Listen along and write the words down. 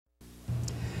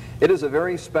It is a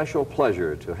very special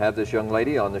pleasure to have this young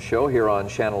lady on the show here on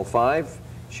Channel 5.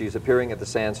 She's appearing at the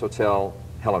Sands Hotel,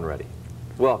 Helen Reddy.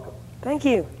 Welcome. Thank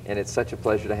you. And it's such a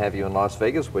pleasure to have you in Las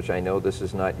Vegas, which I know this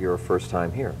is not your first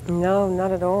time here. No,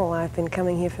 not at all. I've been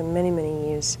coming here for many, many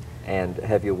years. And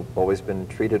have you always been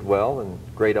treated well and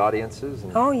great audiences?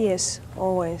 Oh, yes,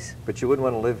 always. But you wouldn't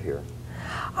want to live here.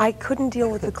 I couldn't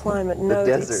deal with the climate. No,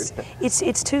 the desert.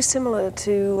 It's too similar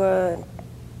to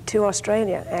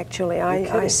Australia, actually.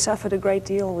 I suffered a great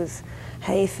deal with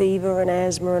hay fever and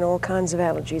asthma and all kinds of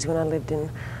allergies when I lived in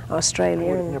Australia.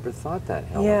 I would have never thought that,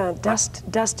 Helen. Yeah,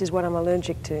 dust is what I'm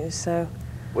allergic to, so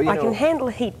well, I can handle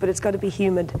heat, but it's got to be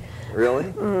humid. Really?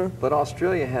 Mm. But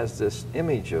Australia has this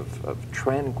image of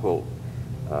tranquil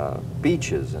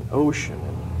beaches and ocean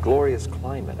and glorious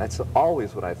climate. That's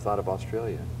always what I've thought of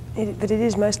Australia. But it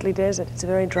is mostly desert. It's a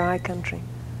very dry country.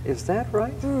 Is that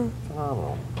right? Mm.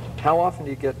 Phenomenal. How often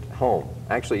do you get home?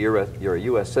 Actually, you're a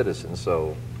U.S. citizen,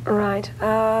 so... Right.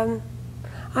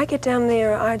 I get down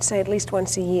there, I'd say, at least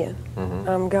once a year. Mm-hmm.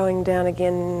 I'm going down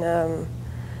again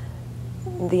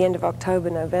the end of October,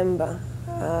 November.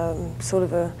 Sort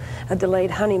of a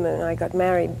delayed honeymoon. I got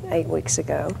married 8 weeks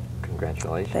ago.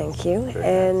 Congratulations. Thank you. Very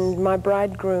and nice. My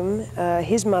bridegroom,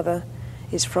 his mother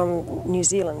is from New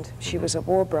Zealand. She was a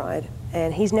war bride,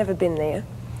 and he's never been there.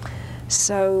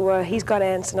 So he's got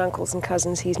aunts and uncles and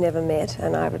cousins he's never met,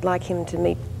 and I would like him to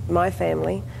meet my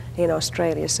family in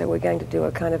Australia, so we're going to do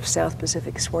a kind of South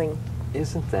Pacific swing.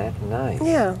 Isn't that nice?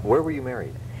 Yeah. Where were you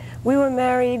married? We were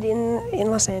married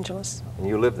in Los Angeles. And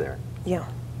you live there? Yeah.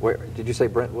 Where, did you say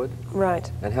Brentwood?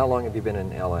 Right. And how long have you been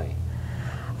in L.A.?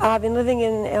 I've been living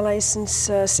in L.A. since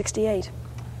 '68.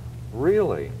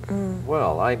 Really? Mm.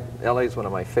 Well, L.A. is one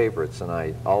of my favorites, and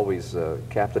I always,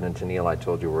 Captain and Tennille, I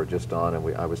told you, were just on,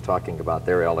 and I was talking about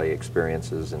their L.A.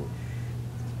 experiences and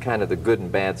kind of the good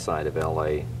and bad side of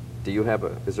L.A. Do you have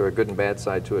is there a good and bad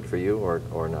side to it for you,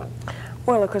 or not?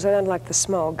 Well, of course, I don't like the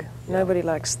smog. Yeah. Nobody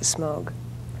likes the smog.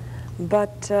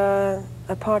 But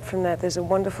apart from that, there's a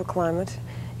wonderful climate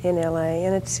in L.A.,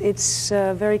 and it's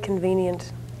very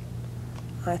convenient,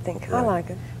 I think. Right. I like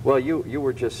it. Well, you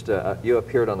were just, you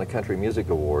appeared on the Country Music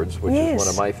Awards, which yes. is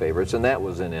one of my favorites, and that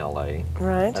was in L.A.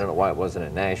 Right. I don't know why it wasn't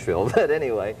in Nashville, but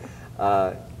anyway,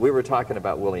 we were talking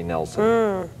about Willie Nelson.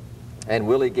 Mm. And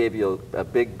Willie gave you a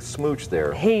big smooch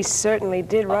there. He certainly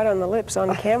did, right on the lips,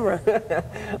 on camera.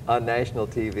 On national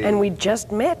TV. And we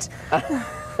just met.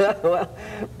 Well,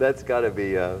 that's got to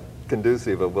be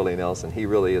conducive of Willie Nelson. He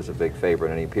really is a big favorite,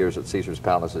 and he appears at Caesar's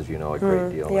Palace, as you know, a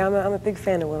great deal. Yeah, I'm a big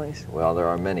fan of Willie's. Well, there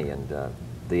are many, and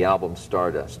the album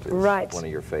Stardust is one of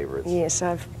your favorites. Yes,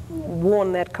 I've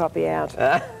worn that copy out.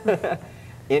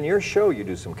 In your show, you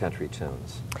do some country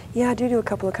tunes. Yeah, I do a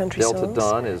couple of country songs. Delta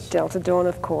Dawn is... Delta Dawn,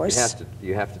 of course.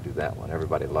 You have to do that one.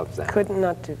 Everybody loves that. Couldn't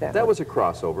not do that. That was a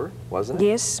crossover, wasn't it?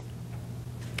 Yes.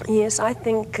 Yes, I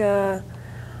think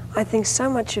so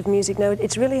much of music, no,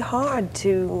 it's really hard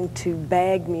to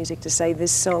bag music, to say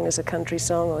this song is a country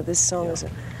song or this song is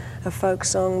a folk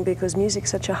song, because music's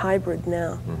such a hybrid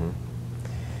now. Mm-hmm.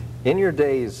 In your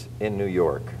days in New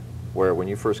York, where when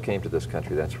you first came to this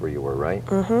country, that's where you were, right?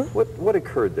 Mm-hmm. What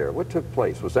occurred there? What took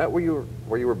place? Was that where you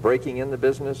were breaking in the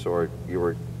business, or you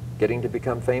were getting to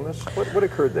become famous? What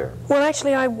occurred there? Well,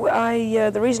 actually,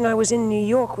 the reason I was in New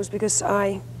York was because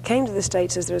I came to the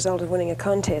States as the result of winning a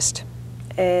contest,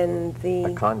 and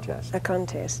a contest, a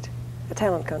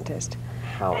talent contest.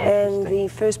 How interesting. And the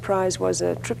first prize was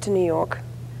a trip to New York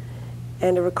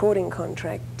and a recording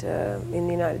contract in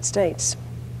the United States.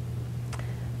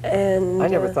 And I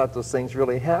never thought those things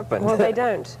really happened. Well, they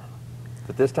don't.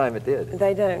 But this time it did.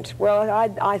 They don't. Well,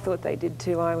 I thought they did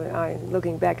too.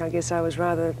 Looking back, I guess I was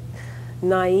rather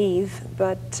naive.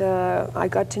 But I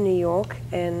got to New York,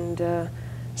 and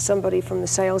somebody from the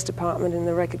sales department in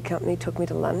the record company took me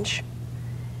to lunch.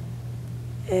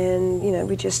 And you know,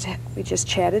 we just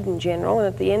chatted in general. And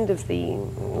at the end of the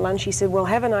lunch, he said, "Well,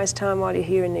 have a nice time while you're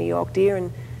here in New York, dear,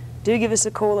 and do give us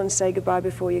a call and say goodbye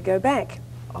before you go back."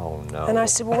 Oh, no. And I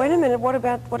said, well, wait a minute, what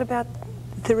about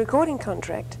the recording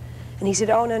contract? And he said,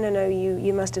 oh, no,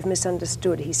 you must have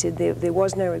misunderstood. He said there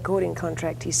was no recording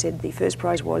contract. He said the first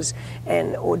prize was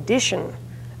an audition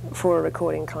for a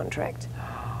recording contract.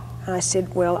 I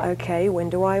said, well, okay, when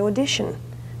do I audition?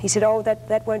 He said, oh,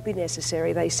 that won't be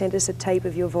necessary. They sent us a tape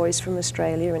of your voice from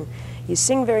Australia, and you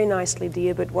sing very nicely,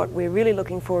 dear, but what we're really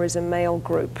looking for is a male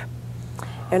group.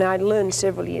 And I'd learned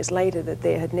several years later that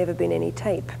there had never been any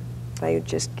tape. They had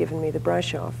just given me the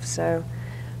brush off. So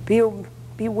be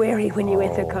wary when you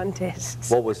enter contests.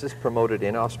 Well, was this promoted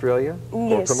in Australia?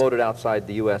 Yes. Or promoted outside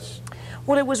the U.S.?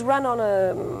 Well, it was run on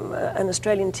an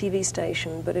Australian TV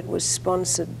station, but it was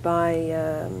sponsored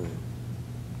by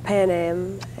Pan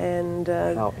Am and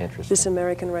How interesting. This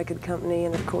American Record Company,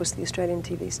 and of course the Australian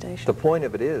TV station. The point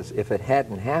of it is, if it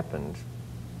hadn't happened,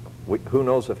 who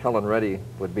knows if Helen Reddy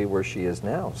would be where she is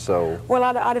now. So, well,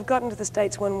 I'd have gotten to the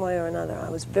States one way or another. I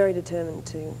was very determined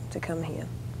to come here.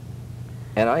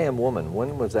 and I Am Woman,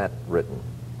 when was that written?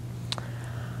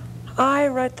 I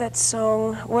wrote that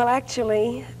song, well,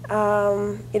 actually,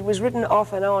 it was written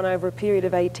off and on over a period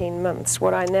of 18 months.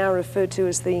 What I now refer to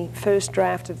as the first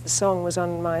draft of the song was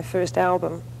on my first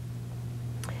album.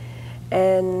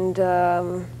 And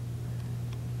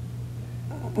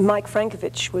Mike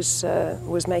Frankovich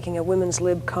was making a women's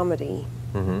lib comedy,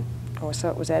 or so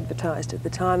it was advertised at the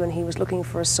time, and he was looking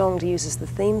for a song to use as the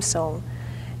theme song,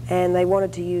 and they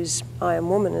wanted to use I Am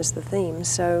Woman as the theme,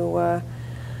 so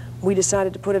we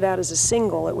decided to put it out as a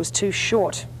single. It was too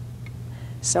short.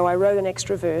 So I wrote an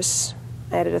extra verse,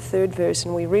 added a third verse,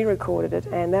 and we re-recorded it,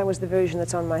 and that was the version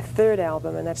that's on my third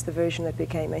album, and that's the version that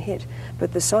became a hit.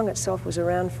 But the song itself was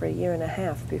around for a year and a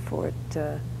half before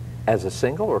it... As a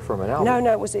single or from an album?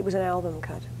 No, it was an album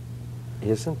cut.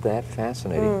 Isn't that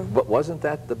fascinating? But wasn't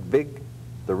that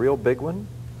the real big one?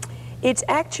 It's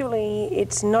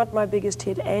not my biggest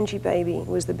hit. Angie Baby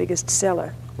was the biggest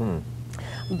seller.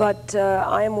 But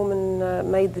I Am Woman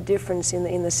made the difference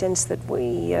in the sense that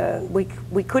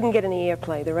we couldn't get any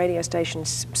airplay. The radio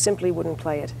stations simply wouldn't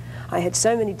play it. I had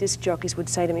so many disc jockeys would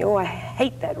say to me, "Oh, I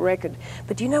hate that record.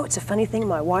 But you know, it's a funny thing,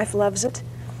 my wife loves it."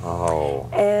 Oh.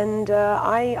 And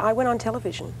I went on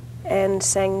television and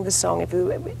sang the song. If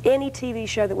any TV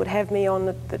show that would have me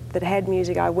on that had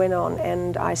music, I went on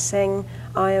and I sang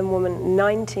I Am Woman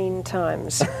 19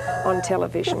 times on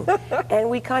television. And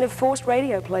we kind of forced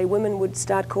radio play. Women would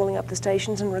start calling up the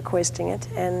stations and requesting it,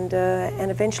 and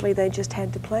eventually they just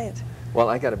had to play it. Well,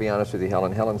 I got to be honest with you,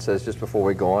 Helen. Helen says just before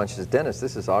we go on, she says, "Dennis,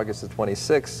 this is August the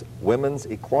 26th, Women's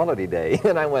Equality Day."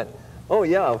 And I went, "Oh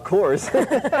yeah, of course."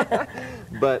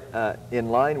 But in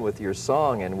line with your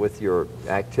song and with your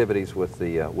activities with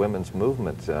the women's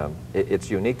movement,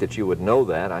 it's unique that you would know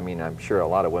that. I mean, I'm sure a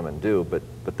lot of women do,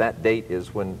 but that date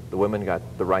is when the women got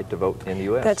the right to vote in the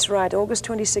U.S. That's right. August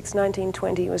 26,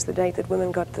 1920 was the date that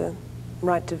women got the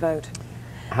right to vote.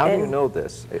 How do you know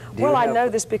this? Well, I know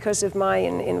this because of my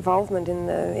involvement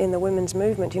in the women's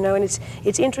movement, you know, and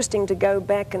it's interesting to go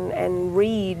back and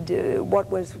read what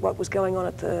was going on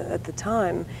at the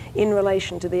time in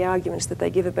relation to the arguments that they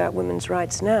give about women's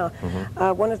rights now.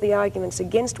 One of the arguments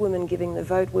against women giving the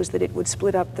vote was that it would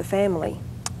split up the family.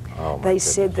 Oh, they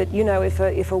said that, you know,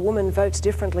 if a woman votes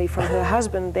differently from her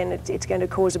husband, then it's going to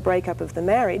cause a breakup of the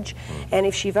marriage. And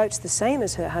if she votes the same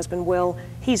as her husband, well,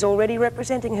 he's already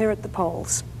representing her at the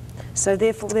polls. So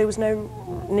therefore, there was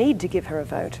no need to give her a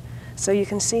vote. So you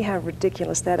can see how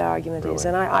ridiculous that argument is.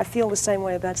 And I feel the same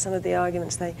way about some of the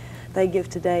arguments they give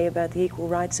today about the Equal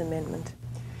Rights Amendment.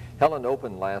 Helen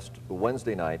opened last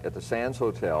Wednesday night at the Sands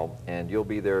Hotel, and you'll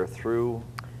be there through...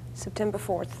 September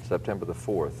 4th. September the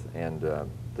 4th. And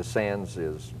the Sands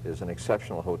is an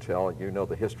exceptional hotel. You know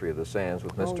the history of the Sands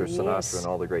with Mr. Sinatra and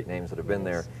all the great names that have been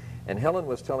there. And Helen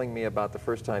was telling me about the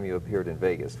first time you appeared in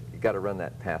Vegas. You got to run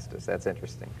that past us. That's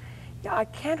interesting. Yeah, I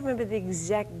can't remember the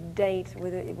exact date,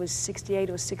 whether it was 68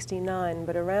 or 69,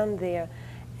 but around there.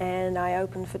 And I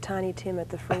opened for Tiny Tim at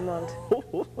the Fremont.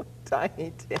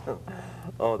 Tiny Tim.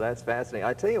 Oh, that's fascinating.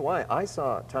 I tell you why. I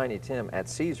saw Tiny Tim at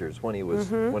Caesars when he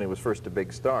was first a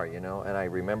big star, you know, and I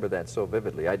remember that so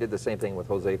vividly. I did the same thing with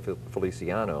Jose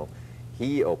Feliciano.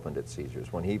 He opened at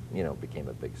Caesars when he, you know, became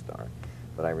a big star.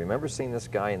 But I remember seeing this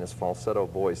guy in this falsetto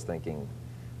voice thinking,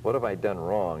 what have I done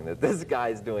wrong that this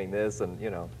guy's doing this? And, you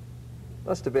know,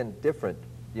 must have been different,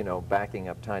 you know, backing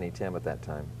up Tiny Tim at that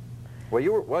time. Well,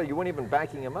 you weren't even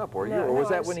backing him up, were you? Or was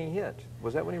that when he hit?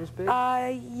 Was that when he was big?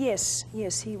 Yes,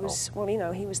 he was. Well, you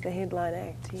know, he was the headline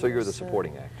act. So you're the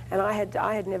supporting act. And I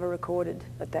had never recorded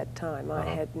at that time. I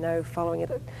had no following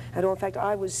it at all. In fact,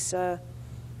 I was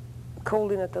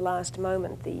called in at the last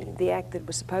moment. The act that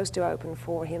was supposed to open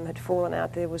for him had fallen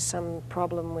out. There was some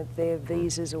problem with their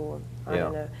visas, or I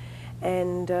don't know.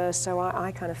 And so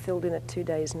I kind of filled in at 2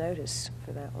 days' notice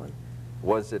for that one.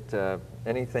 Was it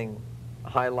anything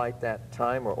highlight that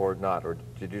time or not, or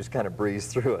did you just kind of breeze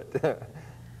through it?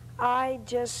 I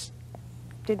just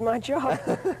did my job.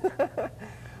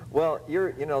 Well,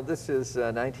 you know, this is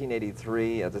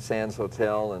 1983 at the Sands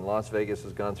Hotel, and Las Vegas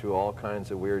has gone through all kinds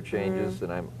of weird changes,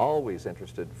 and I'm always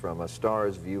interested from a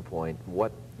star's viewpoint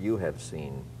what you have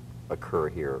seen occur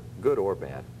here, good or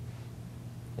bad,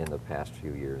 in the past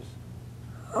few years.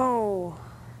 Oh,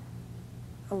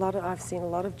 I've seen a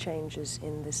lot of changes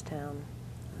in this town.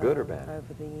 Good or bad?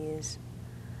 Over the years.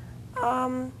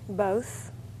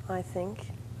 Both, I think.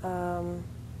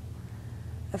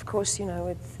 Of course, you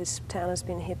know, this town has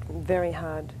been hit very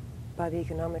hard by the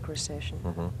economic recession.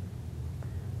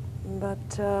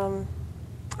 But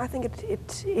I think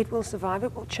it will survive.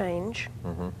 It will change.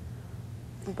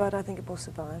 But I think it will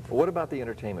survive. What about the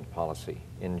entertainment policy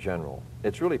in general?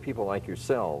 It's really people like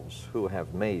yourselves who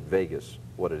have made Vegas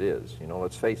what it is. You know,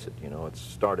 let's face it, you know, it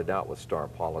started out with star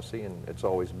policy, and it's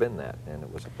always been that. And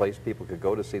it was a place people could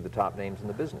go to see the top names in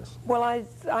the business. Well,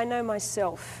 I know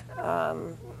myself.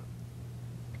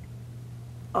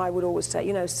 I would always say,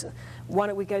 you know, why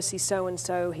don't we go see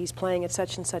so-and-so, he's playing at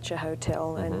such and such a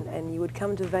hotel, and you would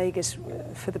come to Vegas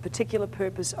for the particular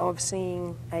purpose of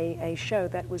seeing a show.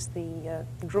 That was the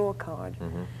draw card.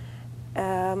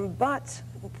 But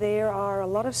there are a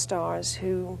lot of stars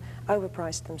who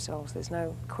overpriced themselves. There's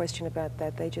no question about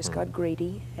that. They just got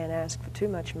greedy and asked for too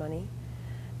much money.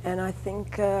 And I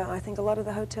think a lot of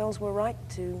the hotels were right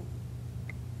to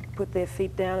put their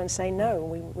feet down and say, no,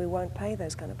 we won't pay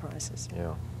those kind of prices.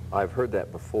 Yeah, I've heard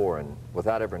that before, and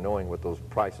without ever knowing what those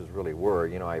prices really were,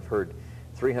 you know, I've heard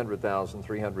 $300,000,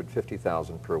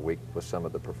 $350,000 per week with some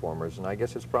of the performers, and I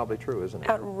guess it's probably true, isn't it?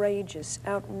 Outrageous,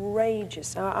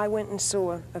 outrageous. I went and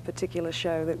saw a particular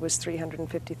show that was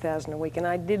 $350,000 a week, and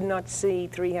I did not see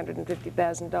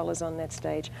 $350,000 on that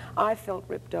stage. I felt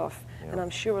ripped off, and I'm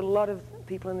sure a lot of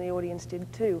people in the audience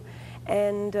did too.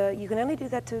 And you can only do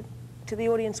that to the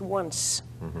audience once.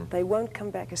 They won't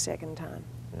come back a second time.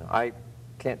 You know, I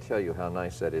can't tell you how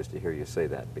nice that is to hear you say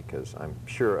that, because I'm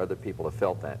sure other people have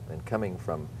felt that, and coming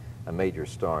from a major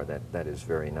star, that is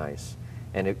very nice.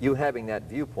 And if you having that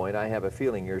viewpoint, I have a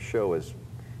feeling your show is,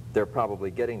 they're probably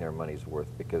getting their money's worth,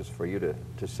 because for you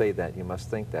to say that, you must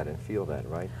think that and feel that,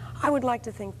 right? I would like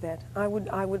to think that. I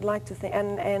would like to think,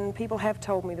 and people have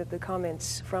told me that the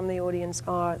comments from the audience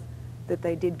are that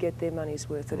they did get their money's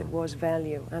worth, that it was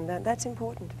value, and that's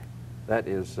important. That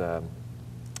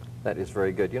is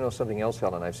very good. You know something else,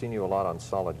 Helen? I've seen you a lot on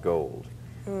Solid Gold,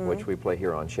 which we play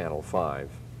here on Channel 5.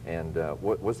 And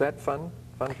was that fun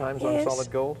times on Solid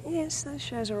Gold? Yes, those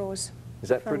shows are always Is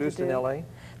that fun produced to do. in L.A.?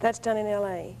 That's done in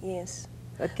L.A., yes.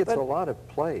 That gets a lot of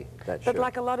play, that show. But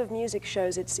like a lot of music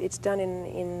shows, it's done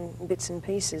in bits and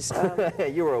pieces.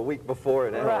 You were a week before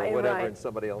it, Right, or whatever, right. and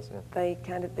somebody else. Yeah. They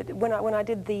kind of, when I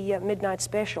did the midnight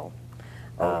special,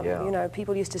 you know,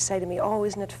 people used to say to me, oh,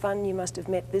 isn't it fun, you must have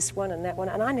met this one and that one,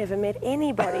 and I never met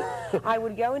anybody. I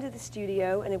would go into the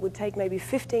studio, and it would take maybe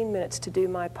 15 minutes to do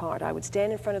my part. I would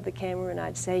stand in front of the camera, and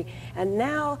I'd say, and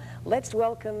now, let's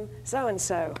welcome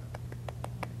so-and-so.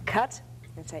 Cut,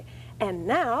 and say, and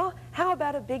now, how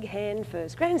about a big hand for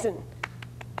Scranton?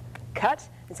 Cut,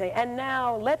 and say, and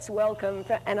now, let's welcome,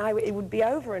 and it would be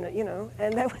over, and you know,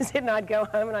 and that was it, and I'd go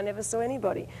home, and I never saw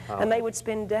anybody. And they would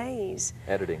spend days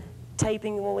Editing.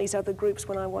 taping all these other groups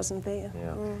when I wasn't there.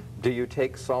 Yeah. Do you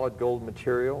take Solid Gold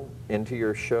material into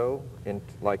your show,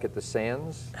 like at the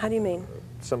Sands? How do you mean?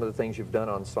 Some of the things you've done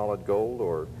on Solid Gold,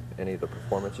 or any of the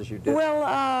performances you did?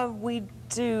 Well, we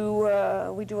do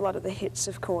a lot of the hits,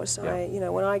 of course. Yeah. You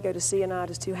know, when I go to see an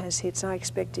artist who has hits, I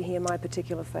expect to hear my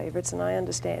particular favorites, and I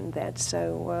understand that.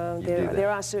 So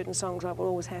there are certain songs I will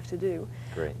always have to do.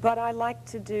 Great. But I like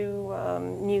to do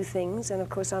new things, and of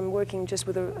course I'm working just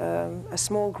with a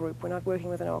small group. We're not working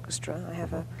with an orchestra. I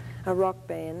have a rock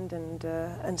band and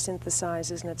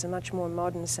synthesizers, and it's a much more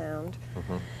modern sound,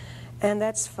 and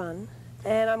that's fun.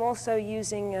 And I'm also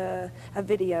using a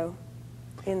video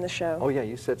in the show. Oh yeah,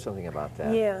 you said something about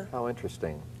that. Yeah. How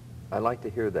interesting. I like to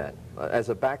hear that. As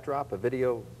a backdrop, a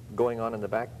video going on in the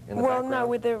background? Well,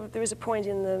 no, there is a point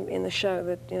in the show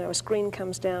that, you know, a screen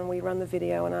comes down, we run the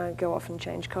video, and I go off and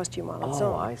change costume while it's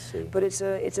on. Oh, I see. But it's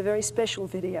a very special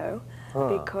video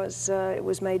because it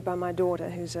was made by my daughter,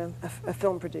 who's a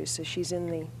film producer. She's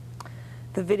in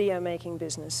the video making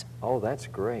business. Oh, that's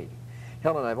great.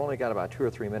 Helen, I've only got about 2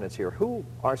 or 3 minutes here. Who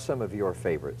are some of your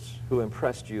favorites who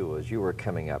impressed you as you were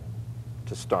coming up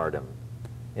to stardom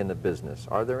in the business?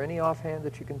 Are there any offhand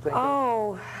that you can think of?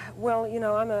 Oh, well, you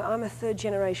know, I'm a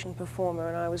third-generation performer,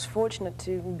 and I was fortunate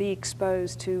to be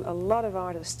exposed to a lot of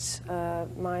artists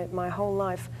my whole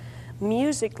life.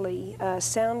 Musically,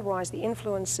 sound-wise, the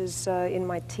influences in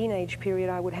my teenage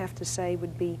period, I would have to say,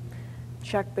 would be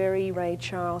Chuck Berry, Ray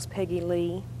Charles, Peggy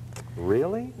Lee.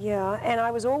 Really? Yeah, and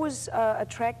I was always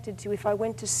attracted to, if I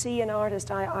went to see an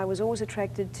artist, I was always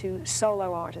attracted to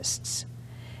solo artists.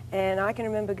 And I can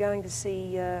remember going to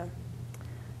see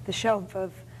the show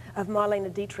of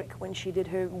Marlene Dietrich when she did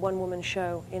her one-woman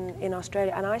show in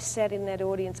Australia. And I sat in that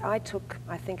audience. I took,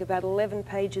 I think, about 11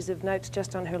 pages of notes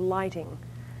just on her lighting.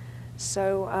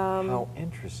 So... How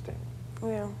interesting.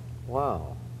 Yeah.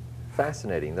 Wow.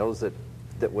 Fascinating. Those that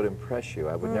that would impress you?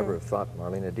 I would never have thought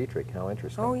Marlene Dietrich. How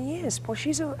interesting. Oh, yes. Well,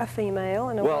 she's a female.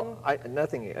 And well,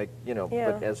 nothing, you know,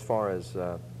 Yeah. but as far as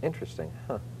interesting,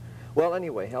 huh. Well,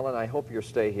 anyway, Helen, I hope your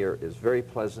stay here is very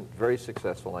pleasant, very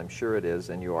successful. I'm sure it is,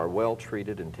 and you are well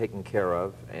treated and taken care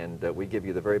of, and we give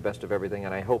you the very best of everything,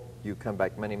 and I hope you come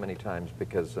back many, many times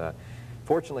because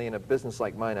fortunately in a business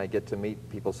like mine, I get to meet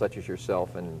people such as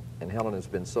yourself, and Helen has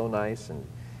been so nice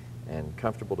and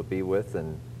comfortable to be with,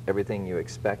 and everything you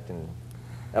expect and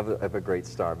of a great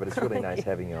star, but it's really nice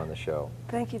having you on the show.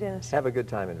 Thank you, Dennis. Have a good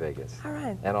time in Vegas. All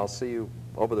right. And I'll see you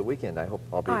over the weekend. I hope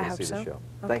I'll be able to see the show.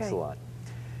 Thanks a lot.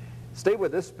 Stay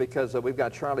with us because we've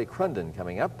got Charlie Crunden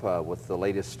coming up with the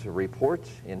latest report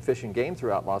in Fish and Game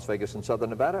throughout Las Vegas and Southern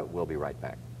Nevada. We'll be right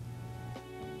back.